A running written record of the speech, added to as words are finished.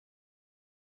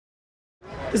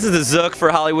This is the Zook for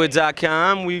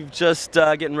Hollywood.com. We've just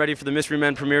getting ready for the Mystery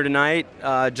Men premiere tonight.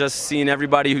 Just seen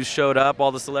everybody who showed up,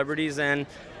 all the celebrities, and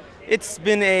it's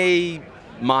been a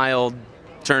mild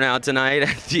turnout tonight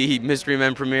at the Mystery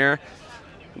Men premiere.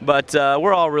 But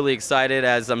we're all really excited,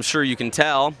 as I'm sure you can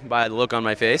tell by the look on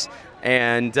my face.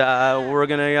 And we're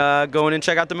gonna go in and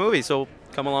check out the movie. So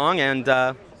come along and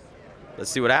let's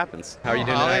see what happens. How are you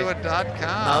doing tonight? Hollywood.com.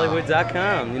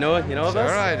 Hollywood.com. You know of us?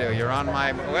 Sure I do. You're on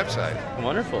my website.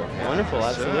 Wonderful, Yeah, wonderful,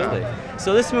 absolutely. sure.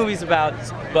 So this movie's about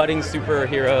budding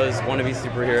superheroes, wannabe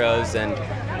superheroes, and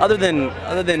other than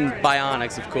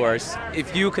bionics, of course,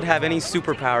 if you could have any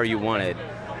superpower you wanted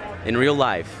in real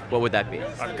life, what would that be?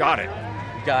 I've got it.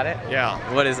 You got it? Yeah.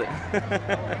 What is it?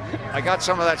 I got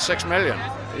some of that 6 million.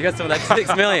 You got some of that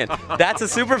 6 million. That's a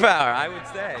superpower, I would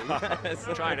say.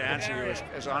 I'm trying to answer you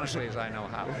as honestly as I know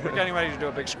how. We're getting ready to do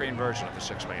a big screen version of the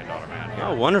 $6 Million Man. Here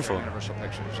Oh, wonderful. at Universal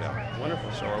Pictures, yeah.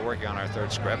 Wonderful. So we're working on our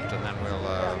third script, and then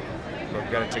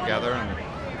we'll get it together and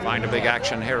find a big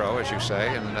action hero, as you say,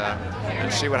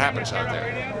 and see what happens out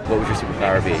there. What would your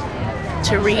superpower be?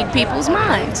 To read people's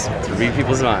minds. To read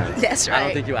people's minds. That's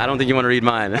right. I don't think you want to read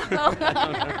mine. I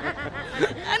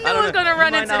knew I was going to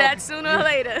run into that sooner or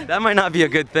later. That might not be a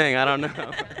good thing. I don't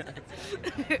know.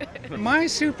 My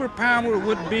superpower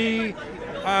would be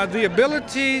the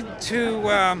ability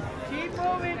to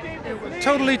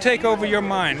totally take over your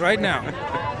mind right now.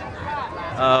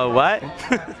 What?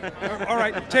 All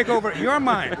right, take over your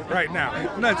mind right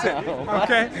now. That's it.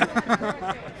 Okay?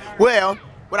 Well,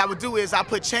 what I would do is I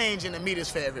put change in the meters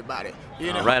for everybody.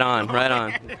 You know? Right on, right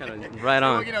on. Right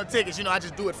on. You know, tickets, I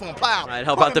just do it for them. Plow. Right,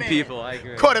 help out the people. I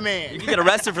agree. Quarter man. You can get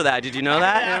arrested for that. Did you know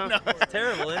that? Yeah, I know. It's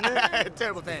terrible, isn't it?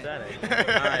 Terrible thing.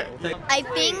 Alright, well, I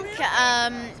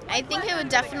think it would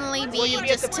definitely be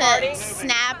just to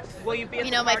snap, my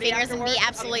fingers and be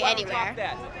absolutely anywhere.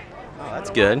 Oh, that's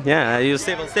good. Yeah, you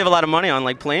save a lot of money on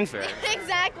like plane fare.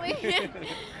 Exactly.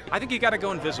 I think you got to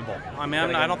go invisible. I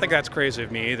mean, I don't think that's crazy of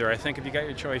me either. I think if you got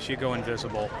your choice, you go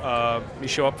invisible. You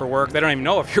show up for work. They don't even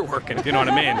know if you're working, if you know what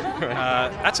I mean.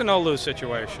 That's a no-lose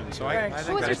situation. So I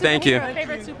think that's... Thank you.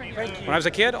 When I was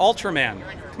a kid, Ultraman.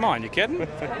 Come on, you kidding?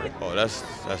 Oh,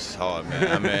 that's hard, man.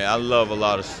 I mean, I love a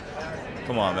lot of...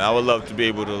 Come on, man. I would love to be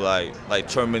able to, like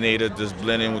Terminator, just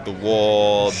blend in with the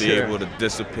wall, be able to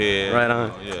disappear. Right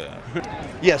on. Yeah.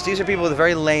 Yes, these are people with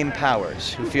very lame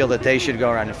powers who feel that they should go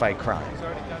around and fight crime.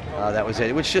 That was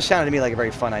it, which just sounded to me like a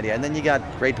very fun idea. And then you got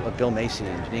great Bill Macy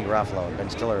and Janine Garofalo and Ben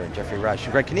Stiller and Jeffrey Rush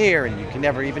and Greg Kinnear, and you can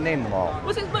never even name them all.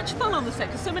 Was it much fun on the set?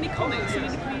 Because so many comics, so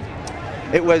many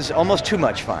previews. It was almost too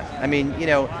much fun. I mean,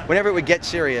 whenever it would get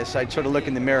serious, I'd sort of look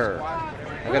in the mirror.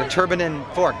 I've got a turban and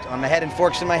fork on my head and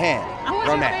forks in my hand. And what's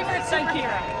your favorite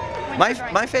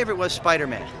sidekick? My favorite was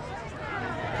Spider-Man,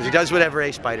 because he does whatever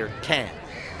a spider can.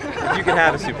 If you could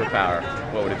have a superpower,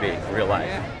 what would it be in real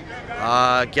life?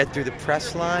 Get through the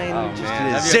press line, just in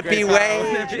a That'd be zippy great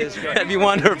way. power. That'd be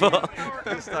wonderful.